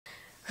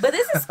But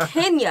this is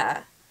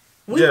Kenya.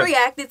 We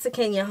reacted to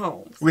Kenya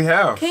homes. We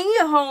have.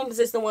 Kenya homes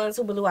is the ones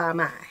who blew our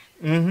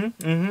mind.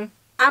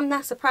 I'm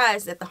not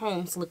surprised that the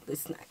homes look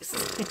this nice.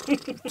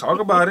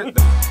 Talk about it.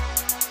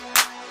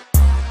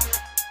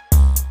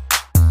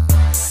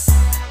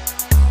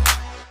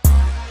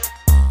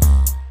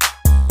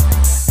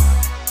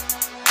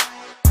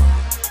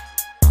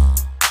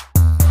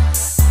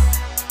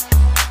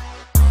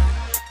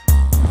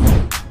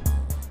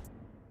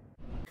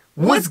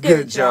 What's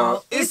good,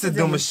 y'all? It's the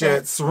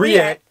Demouchet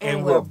REACT,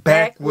 and we're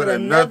back with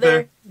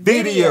another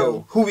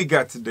video. Who we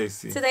got today,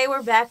 C? Today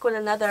we're back with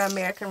another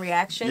American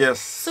reaction. Yes.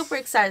 Super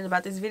excited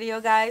about this video,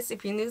 guys.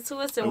 If you're new to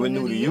us and we're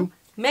new to you,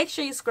 make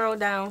sure you scroll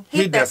down,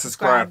 hit that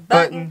subscribe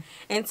button,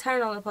 and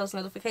turn on the post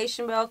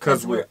notification bell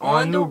because we're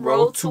on the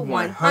road to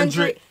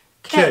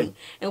 100K.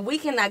 And we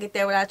cannot get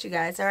there without you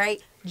guys, all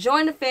right?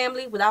 Join the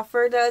family. Without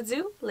further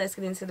ado, let's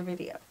get into the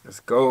video. Let's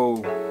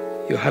go.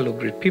 Yo, hello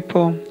great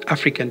people,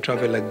 African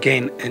Travel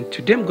again, and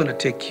today I'm going to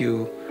take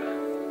you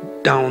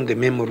down the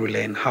memory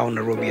lane how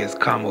Nairobi has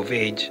come of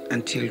age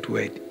until to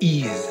where it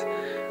is.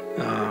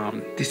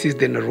 This is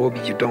the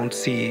Nairobi you don't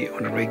see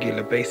on a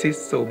regular basis.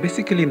 So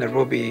basically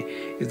Nairobi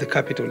is the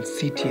capital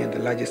city and the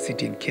largest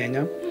city in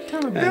Kenya.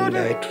 And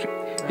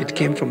it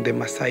came from the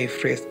Maasai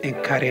phrase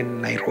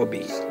Enkaren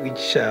Nairobi,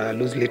 which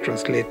loosely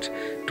translates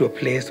to a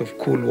place of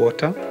cool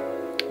water.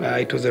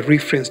 It was a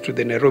reference to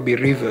the Nairobi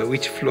River,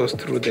 which flows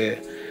through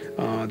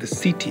the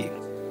city.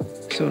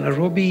 So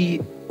Nairobi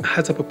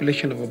has a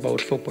population of about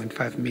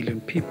 4.5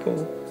 million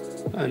people,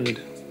 and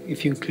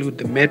if you include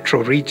the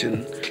metro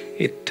region,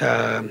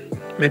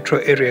 metro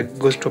area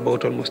goes to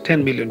about almost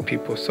 10 million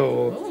people.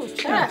 So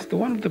it's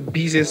one of the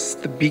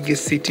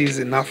biggest cities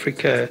in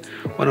Africa,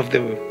 one of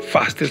the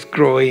fastest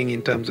growing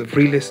in terms of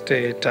real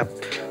estate,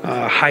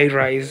 high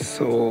rise.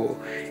 So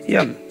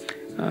yeah,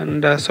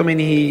 and so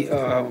many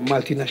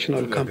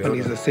multinational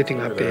companies are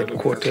setting up their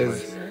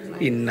headquarters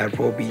in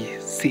Nairobi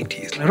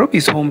cities. Nairobi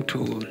is home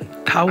to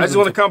thousands. I just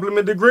want to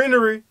compliment the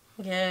greenery.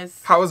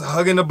 Yes. How it's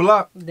hugging the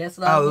block. That's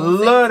what I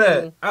love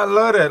that. I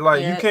love that.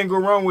 Like, you can't go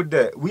wrong with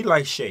that. We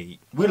like shade.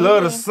 We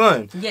love the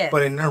sun. Yes.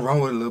 But ain't nothing wrong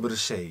with a little bit of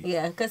shade.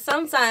 Yeah, because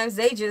sometimes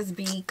they just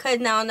be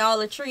cutting down all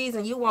the trees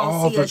and you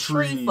won't see a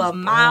tree for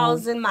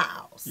miles and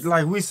miles.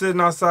 Like, we sitting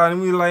outside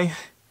and we like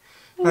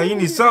you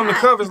need something to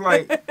cover. It's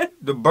like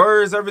the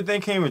birds, everything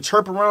can't even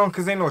chirp around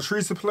because ain't no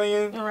trees to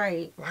play in.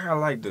 Right. Like, I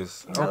like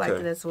this. I like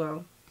it as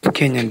well.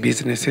 Kenyan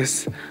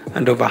businesses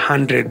and over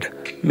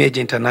 100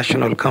 major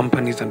international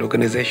companies and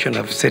organizations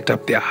have set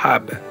up their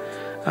hub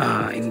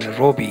in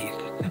Nairobi.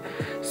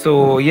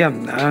 So yeah,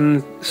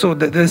 and so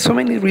there's so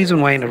many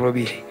reasons why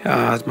Nairobi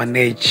has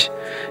managed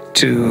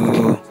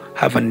to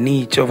have a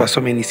niche over so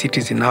many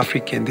cities in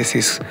Africa, and this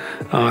is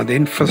the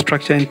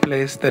infrastructure in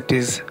place that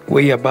is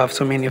way above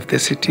so many of the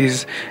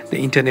cities, the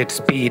internet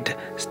speed,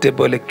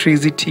 stable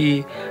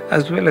electricity,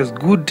 as well as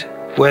good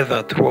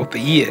weather throughout the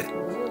year.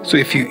 So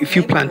if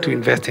you plan to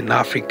invest in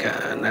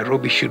Africa,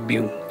 Nairobi should be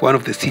one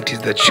of the cities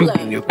that should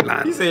be in your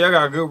plan. You say y'all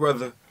got good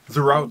weather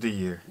throughout the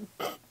year.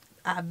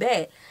 I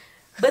bet.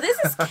 But this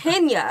is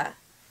Kenya.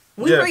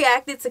 We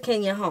reacted to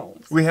Kenya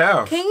homes. We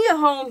have. Kenya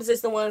homes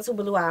is the ones who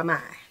blew our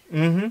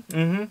mind.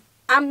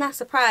 I'm not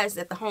surprised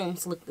that the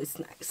homes look this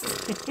nice.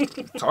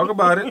 Talk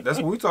about it. That's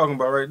what we're talking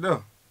about right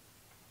there.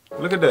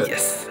 Look at that.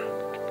 Yes.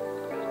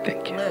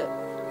 Thank you. Look,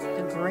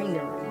 the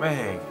greenery.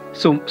 Man.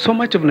 So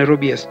much of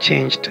Nairobi has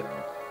changed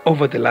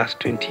over the last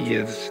 20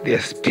 years.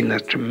 There's been a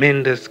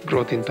tremendous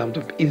growth in terms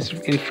of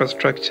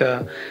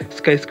infrastructure,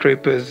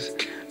 skyscrapers,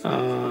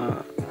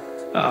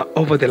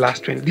 over the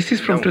last 20. This is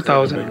from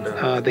 2000,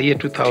 the year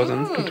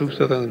 2000 to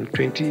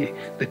 2020.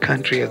 The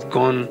country has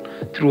gone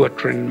through a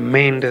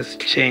tremendous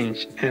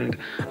change, and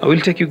I will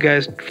take you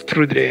guys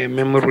through the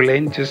memory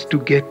lane just to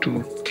get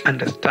to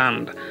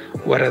understand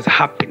what has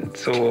happened.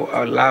 So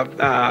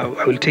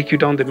I will take you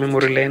down the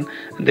memory lane,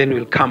 and then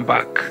we'll come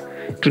back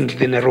to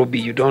the Nairobi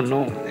you don't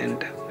know,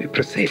 and we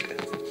proceed.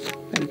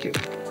 Thank you.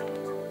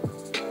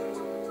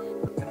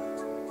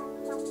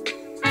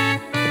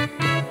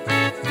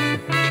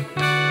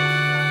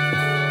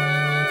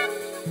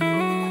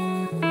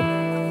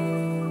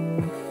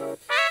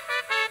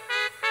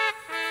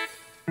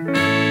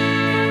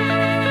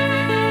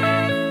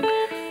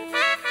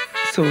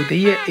 So the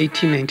year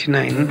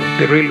 1899,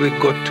 the railway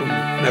got to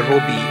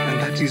Nairobi, and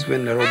that is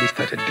when Nairobi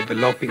started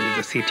developing as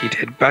a city. It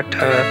had better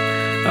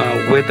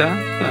weather,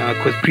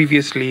 because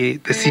previously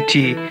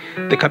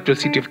the capital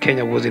city of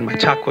Kenya was in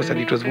Machakos, and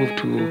it was moved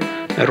to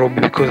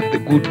Nairobi because of the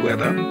good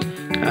weather.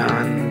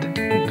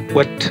 And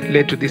what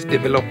led to this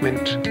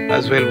development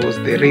as well was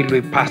the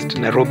railway passed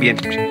Nairobi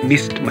and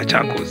missed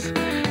Machakos.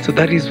 So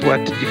that is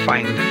what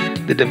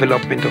defined the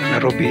development of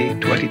Nairobi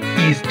to what it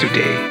is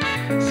today.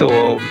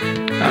 So,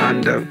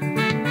 and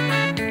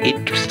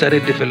it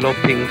started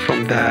developing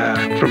from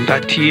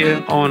that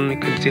year on. You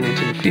can see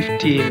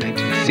 1950,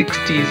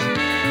 1960s,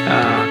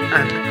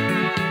 and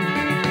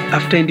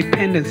after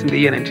independence in the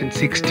year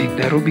 1960,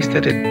 Nairobi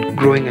started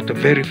growing at a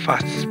very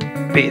fast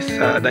pace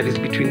that is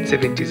between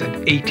 70s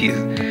and 80s.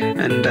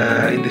 And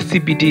in the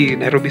CBD,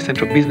 Nairobi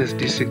Central Business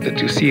District,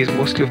 that you see is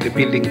mostly of the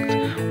buildings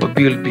were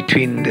built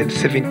between the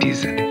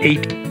 70s and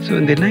 80s. So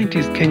in the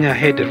 90s, Kenya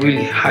had a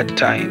really hard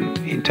time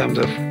in terms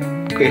of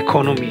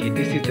economy.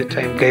 This is the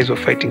time guys were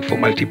fighting for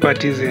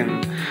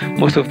multi-partyism.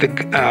 Most of the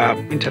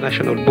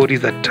international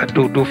bodies that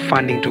do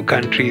funding to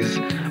countries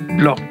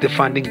blocked the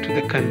funding to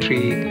the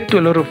country. Led to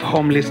a lot of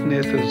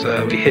homelessness.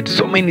 We had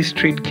so many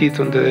street kids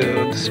on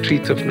the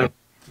streets of Nairobi.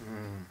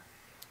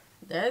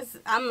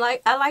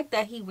 I like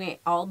that he went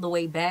all the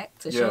way back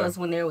to show us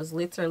when there was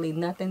literally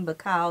nothing but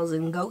cows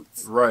and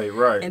goats. Right.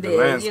 And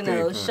then, you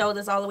know, showed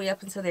us all the way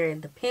up until their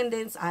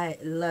independence. I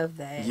love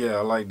that. Yeah,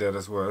 I like that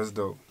as well. That's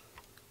dope.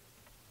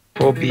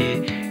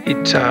 Nairobi,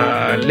 it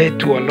led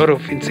to a lot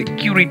of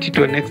insecurity.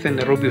 To an extent,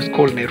 Nairobi was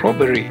called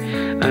Nairobi.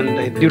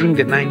 And during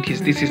the 90s,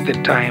 this is the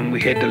time we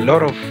had a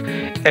lot of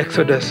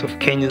exodus of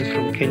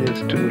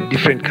Kenyans to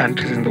different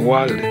countries in the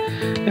world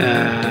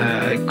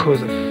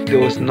because there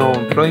was no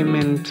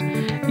employment.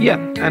 Yeah,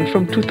 and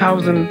from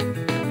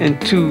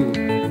 2002,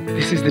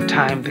 this is the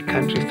time the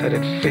country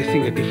started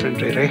facing a different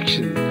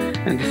direction.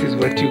 And this is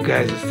what you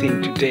guys are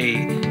seeing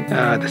today,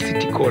 the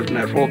city called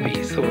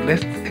Nairobi. So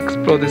let's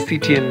explore the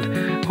city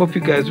and hope you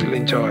guys will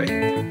enjoy.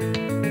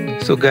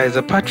 So guys,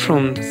 apart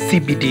from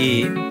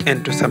CBD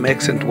and to some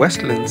extent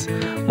Westlands,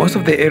 most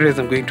of the areas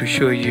I'm going to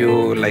show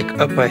you, like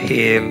Upper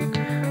Hill,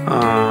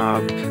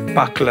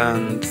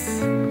 Parklands,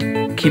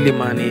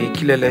 Kilimani,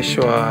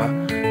 Kileleshwa,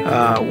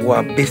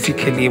 were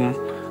basically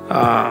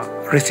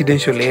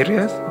residential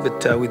areas.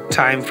 But with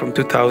time from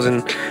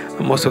 2000,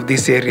 most of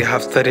these areas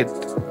have started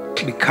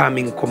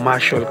becoming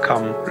commercial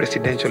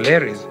residential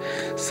areas.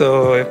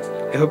 So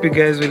I hope you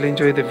guys will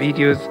enjoy the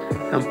videos,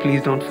 and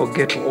please don't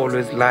forget to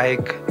always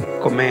like,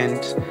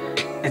 comment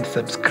and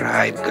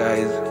subscribe,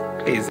 guys,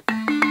 please.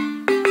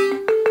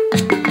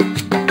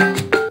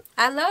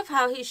 I love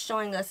how he's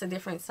showing us a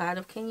different side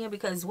of Kenya,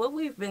 because what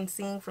we've been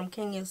seeing from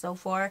Kenya so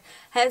far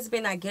has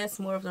been, I guess,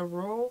 more of the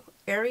rural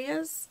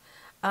areas.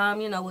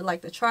 You know, with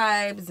like the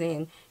tribes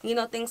and, you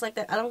know, things like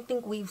that. I don't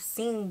think we've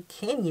seen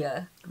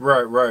Kenya.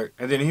 Right.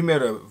 And then he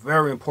made a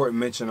very important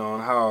mention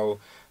on how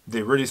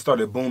they really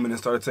started booming and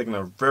started taking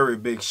a very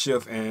big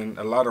shift, and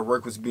a lot of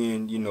work was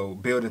being, you know,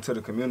 built into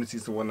the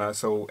communities and whatnot.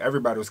 So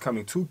everybody was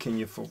coming to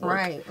Kenya for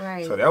work.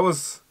 Right. So that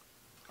was,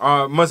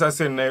 must I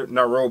say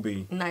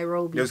Nairobi. They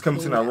was coming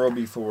Kenya. to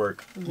Nairobi for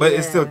work. But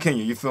it's still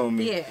Kenya, you feel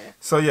me? Yeah.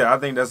 So yeah, I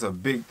think that's a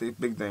big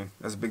thing.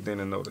 That's a big thing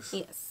to notice.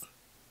 Yes.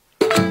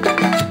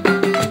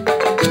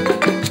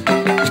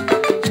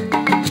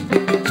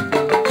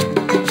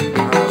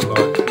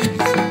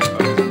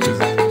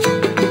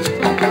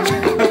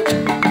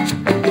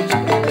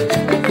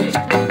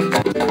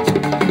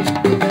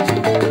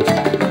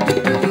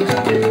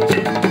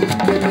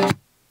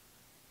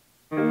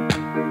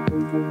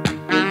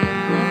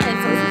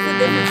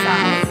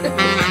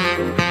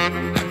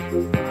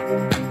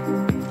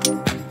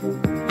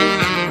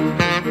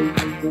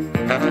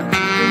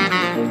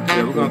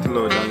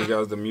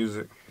 The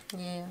music.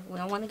 Yeah, we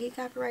don't want to get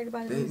copyrighted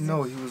by the music. Didn't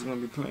know he was going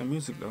to be playing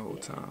music the whole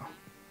time.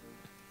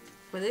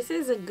 But this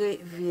is a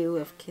good view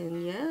of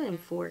Kenya in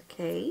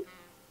 4K.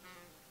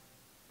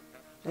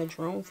 The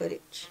drone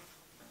footage.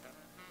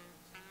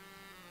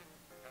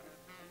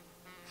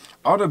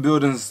 All the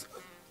buildings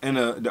and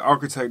the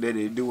architect that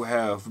they do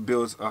have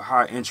builds a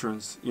high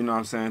entrance, you know what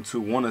I'm saying, to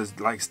want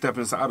to like step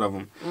inside of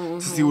them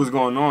to see what's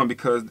going on,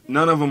 because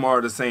none of them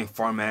are the same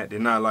format. They're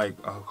not like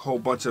a whole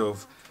bunch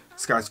of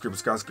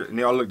skyscraper, and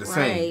they all look the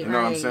same. You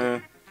know what I'm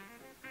saying?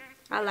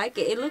 I like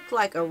it. It looks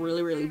like a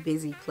really, really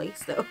busy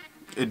place, though.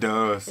 It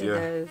does, it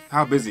does.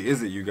 How busy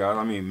is it, you guys?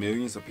 I mean,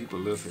 millions of people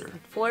live here.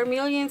 4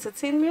 million to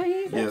 10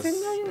 million? Yes. 10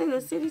 million in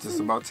the city?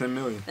 Just about 10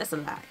 million. That's a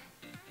lot.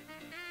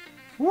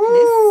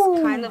 Woo!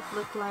 This kind of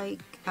looked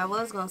like, I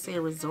was going to say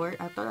a resort.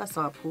 I thought I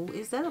saw a pool.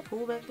 Is that a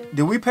pool back there?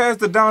 Did we pass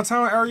the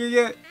downtown area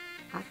yet?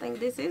 I think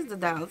this is the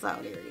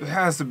downtown area. It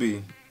has to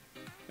be.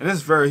 And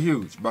it's very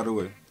huge, by the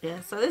way. Yeah,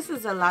 so this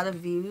is a lot of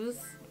views.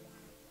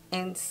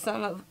 And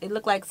it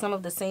looked like some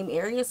of the same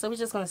areas, so we're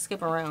just going to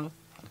skip around.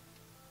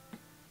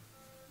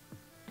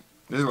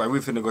 This is like we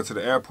finna go to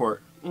the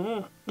airport.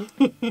 Yeah,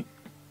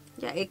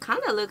 it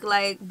kind of looked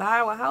like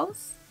Biowa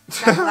House.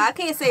 Well, I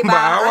can't say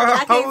Biowa.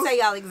 I can't say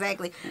y'all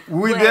exactly.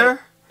 We there?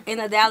 In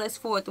the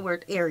Dallas-Fort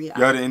Worth area.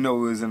 Y'all didn't know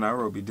we was in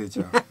Nairobi, did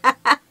y'all?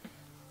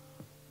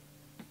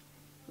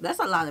 That's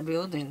a lot of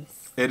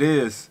buildings. It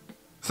is.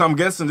 So I'm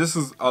guessing this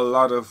is a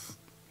lot of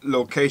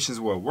locations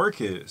where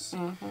work is.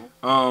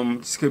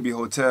 This could be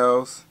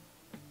hotels.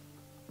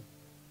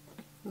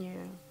 Yeah.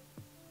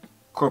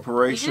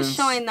 Corporations. We're just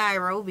showing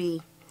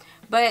Nairobi.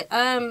 But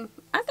I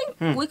think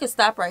we could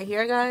stop right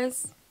here,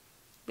 guys.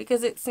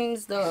 Because it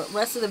seems the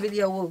rest of the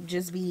video will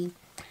just be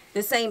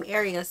the same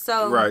area.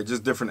 So right,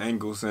 just different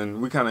angles,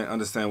 and we kind of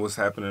understand what's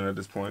happening at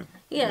this point.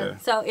 Yeah.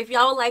 So if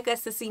y'all would like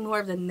us to see more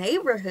of the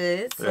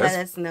neighborhoods, let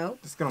us know.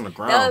 Let's get on the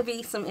ground. That would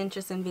be some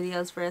interesting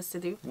videos for us to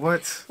do.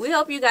 What? We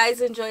hope you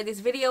guys enjoyed this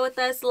video with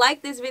us.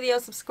 Like this video,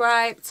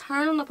 subscribe,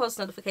 turn on the post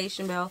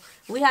notification bell.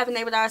 We have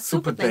enabled our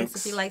super thanks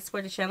if you like to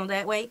support the channel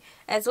that way,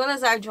 as well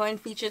as our join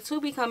feature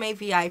to become a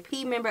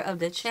VIP member of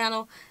the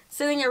channel.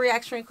 Send in your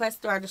reaction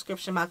request through our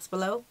description box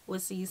below. We'll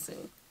see you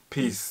soon.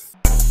 Peace.